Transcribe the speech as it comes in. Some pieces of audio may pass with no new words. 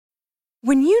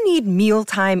When you need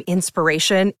mealtime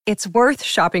inspiration, it's worth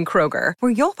shopping Kroger,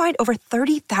 where you'll find over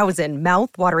 30,000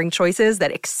 mouth-watering choices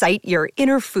that excite your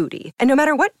inner foodie. And no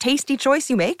matter what tasty choice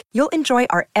you make, you'll enjoy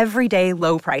our everyday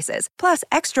low prices, plus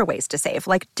extra ways to save,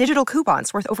 like digital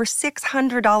coupons worth over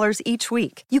 $600 each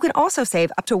week. You can also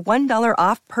save up to $1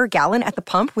 off per gallon at the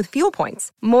pump with fuel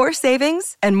points. More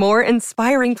savings and more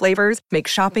inspiring flavors make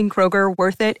shopping Kroger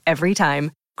worth it every time.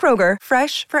 Kroger,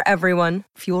 fresh for everyone.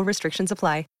 Fuel restrictions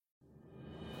apply.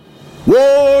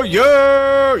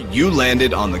 Warrior! You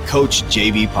landed on the Coach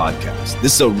JV podcast.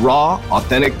 This is a raw,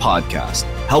 authentic podcast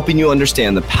helping you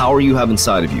understand the power you have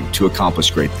inside of you to accomplish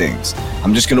great things.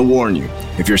 I'm just going to warn you,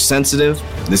 if you're sensitive,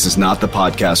 this is not the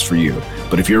podcast for you.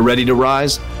 But if you're ready to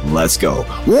rise, let's go.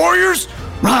 Warriors,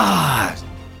 rise!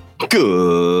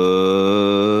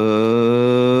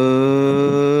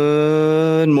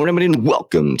 Good morning, everybody, and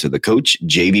welcome to the Coach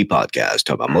JV podcast,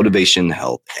 talking about motivation,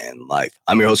 health, and life.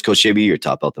 I'm your host, Coach JV, your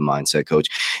top health and mindset coach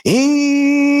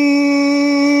in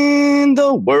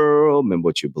the world. Remember,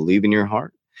 what you believe in your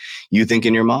heart, you think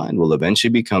in your mind, will eventually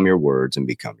become your words and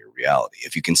become your reality.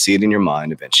 If you can see it in your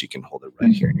mind, eventually you can hold it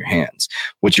right here in your hands.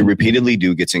 What you repeatedly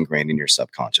do gets ingrained in your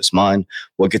subconscious mind.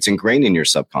 What gets ingrained in your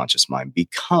subconscious mind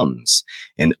becomes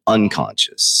an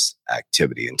unconscious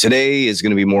activity. And today is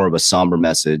going to be more of a somber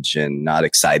message and not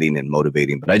exciting and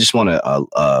motivating, but I just want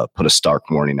to put a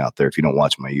stark warning out there. If you don't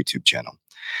watch my YouTube channel,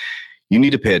 you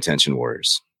need to pay attention,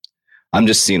 warriors. I'm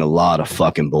just seeing a lot of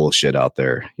fucking bullshit out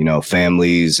there. You know,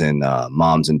 families and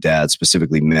moms and dads,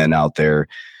 specifically men out there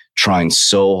trying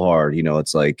so hard. You know,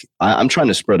 it's like I'm trying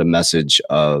to spread a message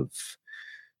of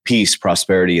peace,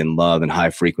 prosperity, and love and high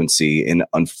frequency, and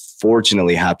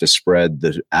unfortunately have to spread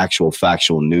the actual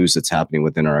factual news that's happening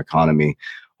within our economy.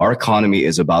 Our economy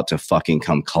is about to fucking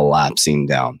come collapsing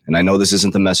down. And I know this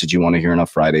isn't the message you want to hear on a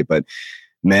Friday, but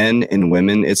men and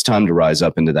women, it's time to rise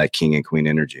up into that king and queen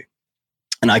energy.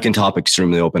 And I can talk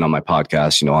extremely open on my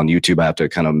podcast. You know, on YouTube, I have to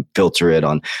kind of filter it.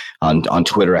 On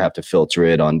Twitter, I have to filter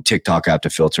it. On TikTok, I have to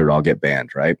filter it. I'll get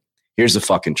banned, right? Here's the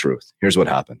fucking truth. Here's what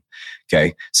happened.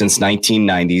 Okay. Since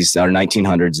 1990s or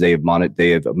 1900s,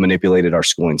 they have manipulated our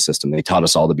schooling system. They taught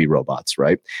us all to be robots,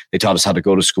 right? They taught us how to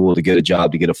go to school, to get a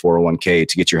job, to get a 401k,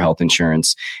 to get your health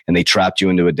insurance. And they trapped you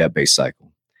into a debt-based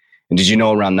cycle. And did you know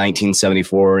around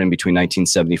 1974, in between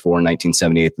 1974 and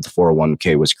 1978, that the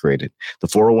 401k was created? The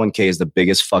 401k is the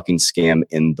biggest fucking scam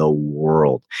in the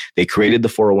world. They created the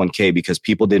 401k because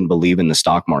people didn't believe in the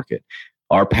stock market.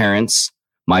 Our parents,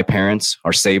 my parents,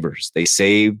 are savers. They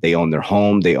save, they own their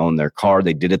home, they own their car.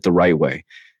 They did it the right way.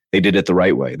 They did it the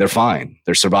right way. They're fine.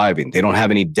 They're surviving. They don't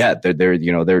have any debt. They're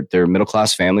a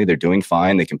middle-class family. They're doing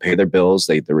fine. They can pay their bills.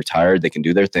 They're retired. They can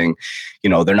do their thing. You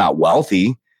know, they're not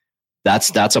wealthy.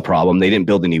 That's a problem. They didn't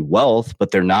build any wealth,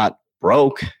 but they're not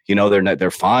broke. You know,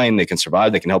 they're fine. They can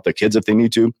survive. They can help their kids if they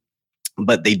need to,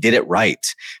 but they did it right.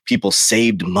 People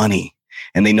saved money,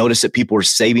 and they noticed that people were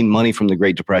saving money from the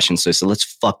Great Depression. So they said, let's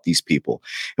fuck these people.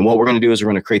 And what we're going to do is we're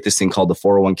going to create this thing called the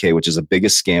 401k, which is the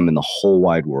biggest scam in the whole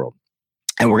wide world.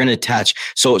 And we're going to attach.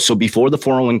 So before the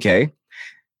 401k,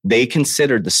 they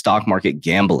considered the stock market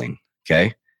gambling.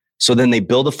 Okay. So then they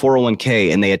build a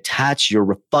 401k and they attach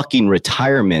your fucking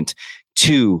retirement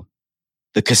to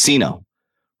the casino,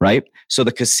 right? So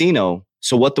the casino,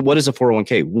 so what is a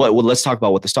 401k? Well, let's talk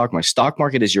about what the stock market. Stock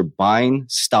market is you're buying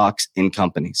stocks in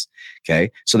companies, okay?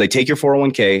 So they take your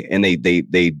 401k and they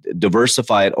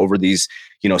diversify it over these,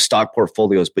 you know, stock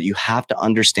portfolios. But you have to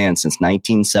understand, since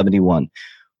 1971,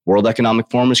 World Economic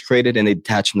Forum was created and they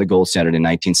attached them to the gold standard in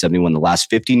 1971. The last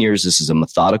 15 years, this is a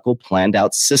methodical, planned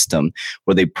out system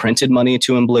where they printed money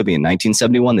into oblivion.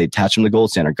 1971, they attached them to the gold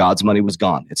standard. God's money was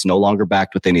gone. It's no longer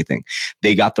backed with anything.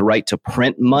 They got the right to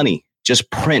print money,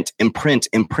 just print and print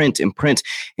and print and print.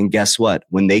 And guess what?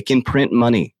 When they can print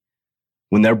money,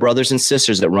 when they're brothers and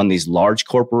sisters that run these large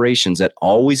corporations that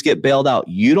always get bailed out,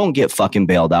 you don't get fucking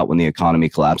bailed out when the economy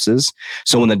collapses.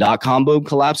 So when the dot-com boom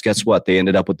collapsed, guess what? They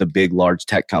ended up with the big, large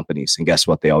tech companies. And guess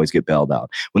what? They always get bailed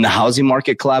out. When the housing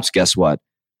market collapsed, guess what?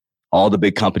 All the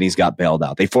big companies got bailed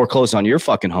out. They foreclosed on your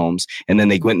fucking homes, and then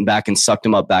they went back and sucked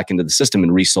them up back into the system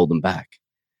and resold them back.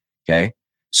 Okay?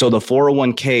 So the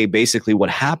 401k, basically what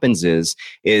happens is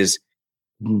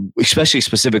especially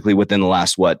specifically within the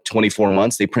last, 24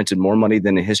 months, they printed more money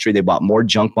than in history. They bought more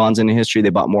junk bonds in history.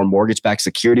 They bought more mortgage-backed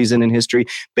securities than in history.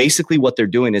 Basically, what they're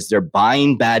doing is they're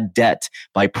buying bad debt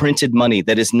by printed money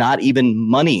that is not even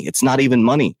money. It's not even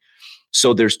money.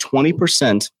 So there's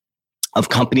 20% of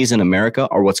companies in America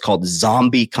are what's called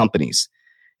zombie companies.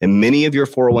 And many of your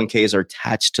 401ks are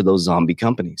attached to those zombie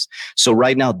companies. So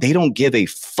right now, they don't give a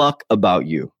fuck about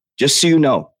you. Just so you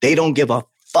know, they don't give a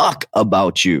fuck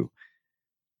about you.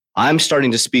 I'm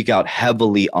starting to speak out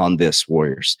heavily on this,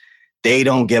 Warriors. They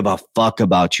don't give a fuck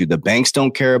about you. The banks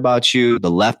don't care about you. The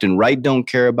left and right don't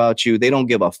care about you. They don't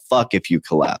give a fuck if you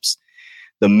collapse.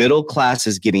 The middle class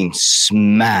is getting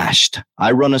smashed.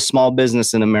 I run a small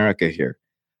business in America here.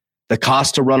 The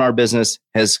cost to run our business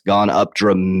has gone up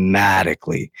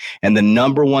dramatically. And the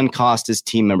number one cost is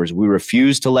team members. We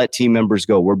refuse to let team members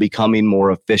go. We're becoming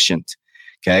more efficient.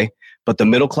 Okay. But the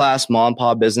middle class mom and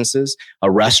pop businesses,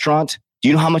 a restaurant, do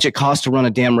you know how much it costs to run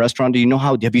a damn restaurant? Do you know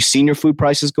have you seen your food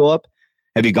prices go up?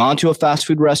 Have you gone to a fast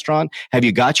food restaurant? Have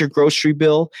you got your grocery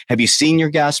bill? Have you seen your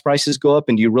gas prices go up?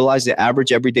 And do you realize the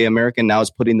average everyday American now is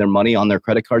putting their money on their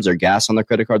credit cards, their gas on their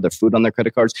credit card, their food on their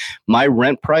credit cards? My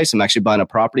rent price, I'm actually buying a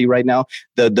property right now.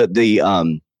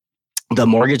 The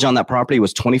mortgage on that property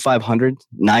was $2,500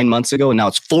 9 months ago, and now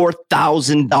it's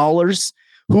 $4,000.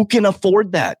 Who can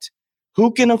afford that?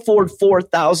 Who can afford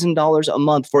 $4,000 a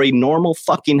month for a normal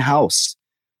fucking house?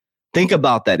 Think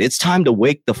about that. It's time to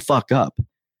wake the fuck up.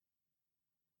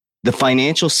 The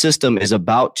financial system is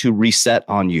about to reset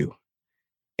on you.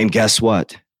 And guess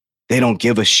what? They don't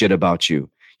give a shit about you.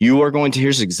 You are going to,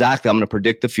 I'm going to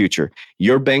predict the future.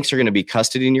 Your banks are going to be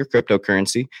custodying your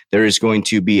cryptocurrency. There is going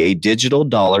to be a digital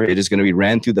dollar. It is going to be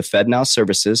ran through the FedNow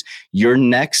services. Your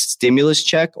next stimulus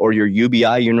check or your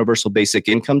UBI, Universal Basic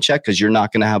Income check, because you're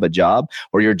not going to have a job,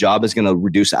 or your job is going to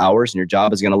reduce hours and your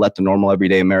job is going to let the normal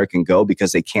everyday American go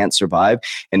because they can't survive.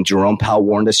 And Jerome Powell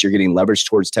warned us, you're getting leveraged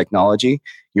towards technology.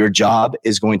 Your job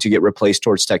is going to get replaced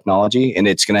towards technology, and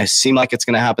it's going to seem like it's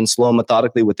going to happen slow and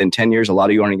methodically. Within 10 years, a lot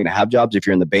of you aren't going to have jobs. If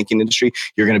you're in the banking industry,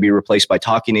 you're going to be replaced by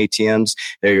talking ATMs.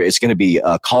 It's going to be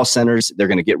call centers. They're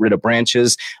going to get rid of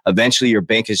branches. Eventually, your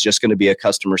bank is just going to be a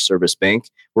customer service bank.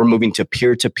 We're moving to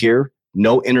peer-to-peer.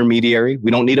 No intermediary.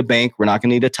 We don't need a bank. We're not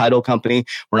going to need a title company.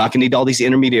 We're not going to need all these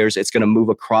intermediaries. It's going to move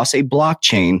across a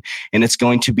blockchain, and it's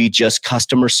going to be just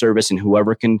customer service and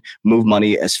whoever can move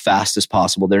money as fast as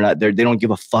possible. They don't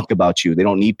give a fuck about you. They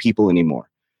don't need people anymore.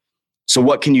 So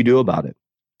what can you do about it?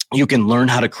 You can learn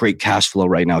how to create cash flow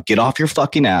right now. Get off your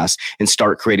fucking ass and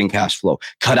start creating cash flow.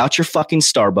 Cut out your fucking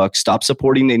Starbucks. Stop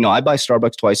supporting. I buy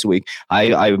Starbucks twice a week.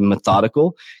 I'm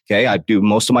methodical. Okay. I do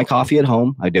most of my coffee at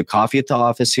home. I do coffee at the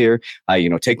office here. I,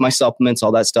 take my supplements,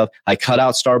 all that stuff. I cut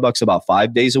out Starbucks about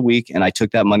 5 days a week, and I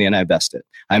took that money and I invest it.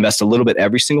 I invest a little bit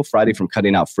every single Friday from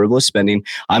cutting out frivolous spending.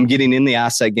 I'm getting in the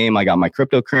asset game. I got my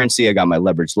cryptocurrency. I got my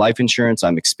leveraged life insurance.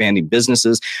 I'm expanding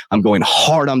businesses. I'm going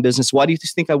hard on business. Why do you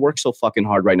think I work so fucking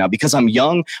hard right now? Because I'm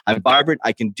young, I'm vibrant,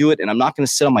 I can do it, and I'm not going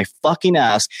to sit on my fucking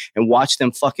ass and watch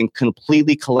them fucking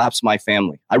completely collapse my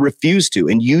family. I refuse to,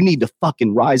 and you need to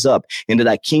fucking rise up into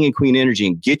that king and queen energy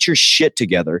and get your shit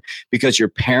together, because your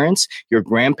parents, your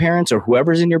grandparents, or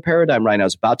whoever's in your paradigm right now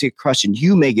is about to get crushed, and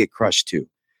you may get crushed too.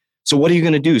 So what are you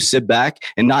going to do? Sit back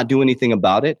and not do anything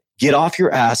about it? Get off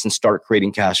your ass and start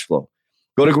creating cash flow.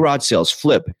 Go to garage sales,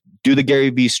 flip, do the Gary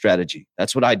Vee strategy.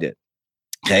 That's what I did.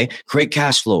 Okay. Create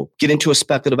cash flow. Get into a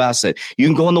speculative asset. You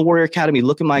can go in the Warrior Academy.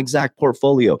 Look at my exact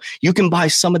portfolio. You can buy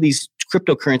some of these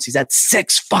cryptocurrencies at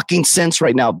 6 fucking cents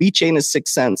right now. BChain is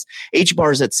 6 cents.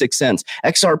 HBAR is at 6 cents.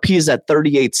 XRP is at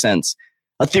 38 cents.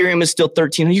 Ethereum is still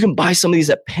 13. You can buy some of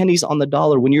these at pennies on the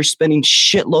dollar when you're spending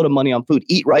shitload of money on food.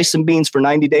 Eat rice and beans for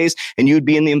 90 days and you'd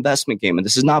be in the investment game. And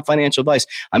this is not financial advice.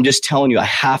 I'm just telling you, I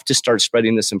have to start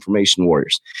spreading this information,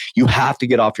 Warriors. You have to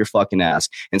get off your fucking ass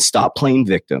and stop playing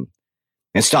victim.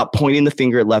 And stop pointing the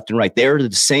finger at left and right. They're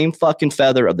the same fucking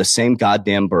feather of the same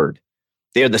goddamn bird.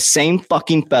 They are the same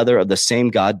fucking feather of the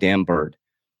same goddamn bird.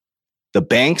 The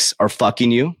banks are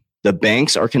fucking you. The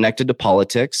banks are connected to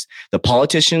politics. The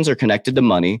politicians are connected to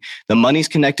money. The money's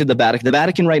connected to the Vatican. The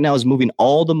Vatican right now is moving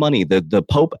all the money. The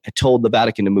Pope told the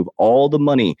Vatican to move all the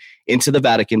money into the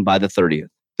Vatican by the 30th.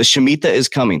 The Shemitah is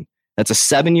coming. That's a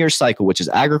 7-year cycle, which is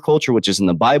agriculture, which is in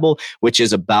the Bible, which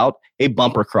is about a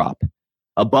bumper crop.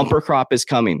 A bumper crop is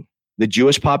coming. The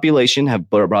Jewish population have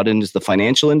brought into the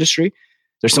financial industry.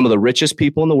 They're some of the richest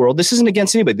people in the world. This isn't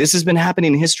against anybody. This has been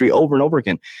happening in history over and over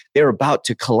again. They're about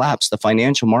to collapse the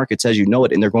financial markets as you know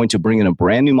it, and they're going to bring in a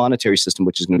brand new monetary system,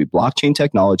 which is going to be blockchain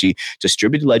technology,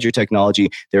 distributed ledger technology.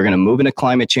 They're going to move in a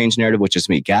climate change narrative, which is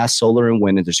going to be gas, solar, and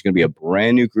wind, and there's going to be a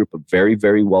brand new group of very,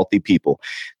 very wealthy people.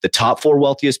 The top 4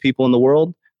 wealthiest people in the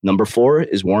world, number 4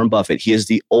 is Warren Buffett. He is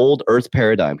the old earth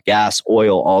paradigm, gas,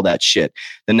 oil, all that shit.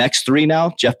 The next 3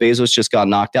 now, Jeff Bezos just got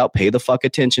knocked out. Pay the fuck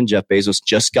attention. Jeff Bezos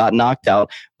just got knocked out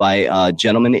by a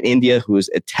gentleman in India who is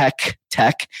a tech.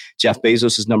 Jeff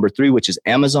Bezos is number 3, which is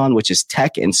Amazon, which is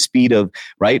tech and speed of,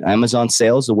 right? Amazon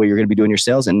sales, the way you're going to be doing your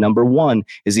sales. And number 1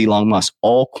 is Elon Musk,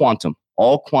 all quantum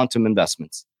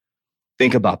investments.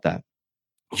 Think about that.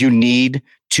 You need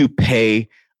to pay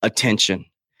attention.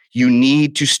 You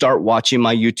need to start watching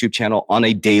my YouTube channel on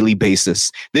a daily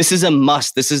basis. This is a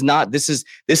must. This is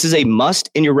a must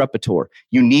in your repertoire.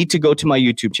 You need to go to my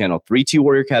YouTube channel, 3T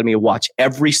Warrior Academy, and watch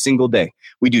every single day.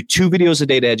 We do 2 videos a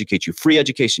day to educate you, free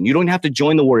education. You don't have to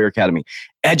join the Warrior Academy.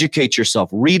 Educate yourself.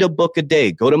 Read a book a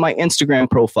day. Go to my Instagram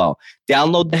profile.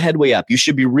 Download the Headway app. You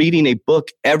should be reading a book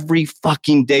every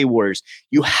fucking day, Warriors.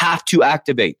 You have to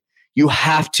activate. You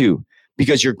have to.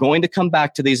 Because you're going to come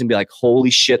back to these and be like, holy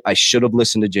shit, I should have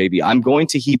listened to JB. I'm going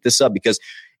to heat this up because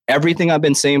everything I've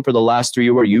been saying for the last 3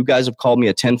 years where you guys have called me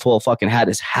a tinfoil fucking hat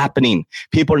is happening.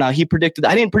 People are now, he predicted,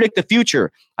 I didn't predict the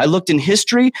future. I looked in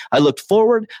history. I looked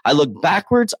forward. I looked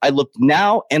backwards. I looked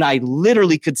now, and I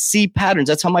literally could see patterns.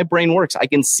 That's how my brain works. I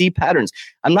can see patterns.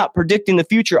 I'm not predicting the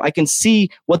future. I can see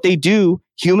what they do.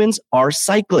 Humans are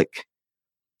cyclic.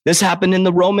 This happened in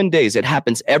the Roman days. It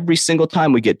happens every single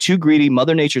time we get too greedy.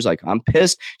 Mother Nature's like, I'm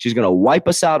pissed. She's going to wipe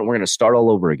us out and we're going to start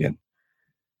all over again.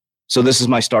 So this is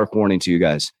my stark warning to you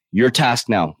guys. Your task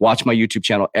now, watch my YouTube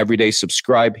channel every day,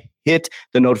 subscribe, hit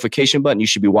the notification button. You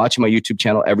should be watching my YouTube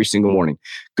channel every single morning.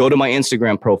 Go to my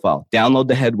Instagram profile, download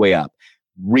the Headway app,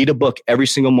 read a book every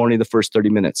single morning, the first 30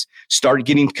 minutes. Start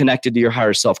getting connected to your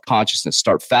higher self consciousness.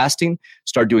 Start fasting,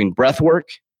 start doing breath work.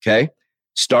 Okay.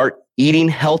 Start eating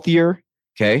healthier.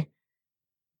 Okay.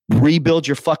 Rebuild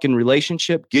your fucking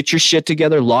relationship. Get your shit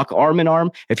together. Lock arm in arm.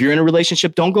 If you're in a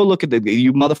relationship, don't go look at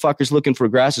you motherfuckers looking for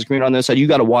grass is green on the other side. You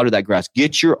got to water that grass.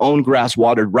 Get your own grass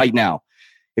watered right now.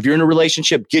 If you're in a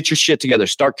relationship, get your shit together.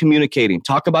 Start communicating.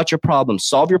 Talk about your problems.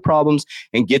 Solve your problems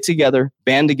and get together.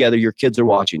 Band together. Your kids are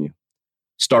watching you.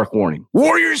 Stark warning.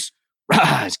 Warriors,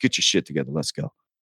 rise. Get your shit together. Let's go.